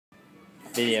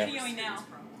Video. He's videoing now.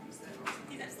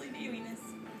 He's actually videoing this.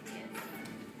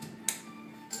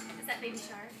 Is that Baby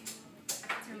Shark?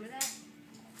 Remember that?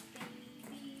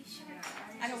 Baby Shark.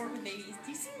 I don't work with babies.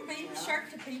 Do you see Baby Shark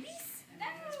to babies? No!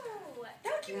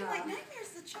 That would give me like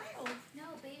nightmares as a child. No,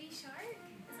 Baby Shark?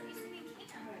 That's what you sing in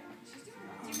camp.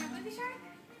 Do you remember Baby Shark?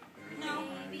 No.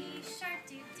 Baby Shark,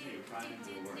 do do do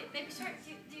do do. Baby Shark,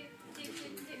 do do do do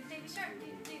do. Baby Shark, do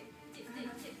do do do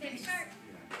do. Baby Shark.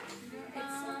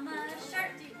 Mama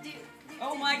Shark, do do do.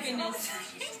 Oh my goodness.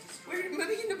 We're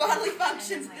moving into bodily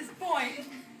functions at this point.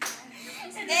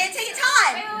 And take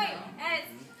time. Wait. And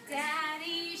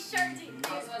Daddy Shark, do do do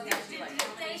do.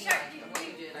 Daddy Shark, do do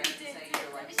do do.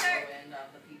 Daddy Shark.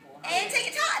 And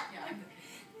take time.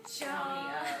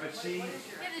 Jaws. But she. We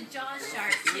have the Jaws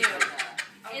shark too.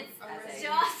 It's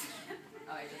Jaws.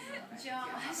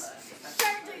 Jaws.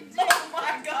 Shark, do do. Oh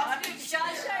my God. Jaws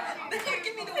shark. That would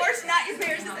give me the worst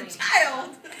nightmares as a child.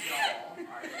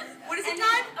 What is the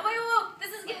time? Oh, wait.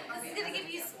 This is gonna give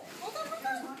you. Hold on.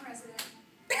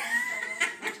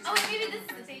 Oh, wait, maybe this is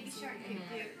the Baby Shark.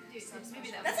 Maybe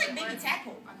that. That's like baby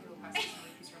tadpole.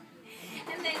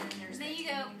 And then you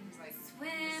go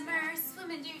swimmer,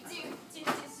 swimming, do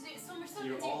swimmer, swimming,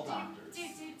 You're all doctors.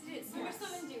 swimmer,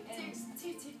 swimming, do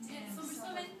swimmer,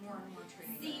 swimming.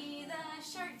 See the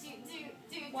shark, do.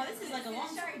 Wow, this is like a long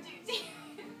shark, do.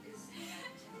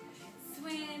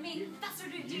 Swimming faster,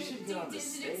 do. You should get on the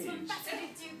stage. Swim faster,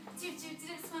 do.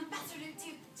 Swim faster, do.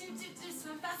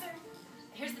 Swim faster.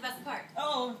 Here's the best part.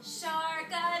 Oh. Shark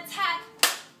attack.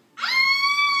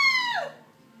 Ah!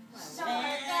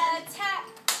 Shark attack.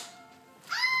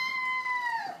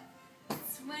 Ah!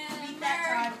 Swimmer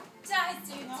that dies,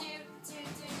 do.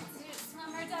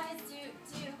 Swimmer dies, do.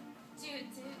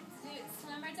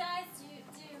 Swimmer dies, do.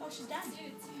 Oh, she's done.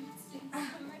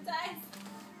 Swimmer dies.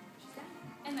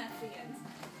 And that's the end.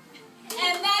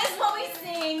 And that is what we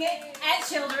sing at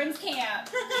children's camp.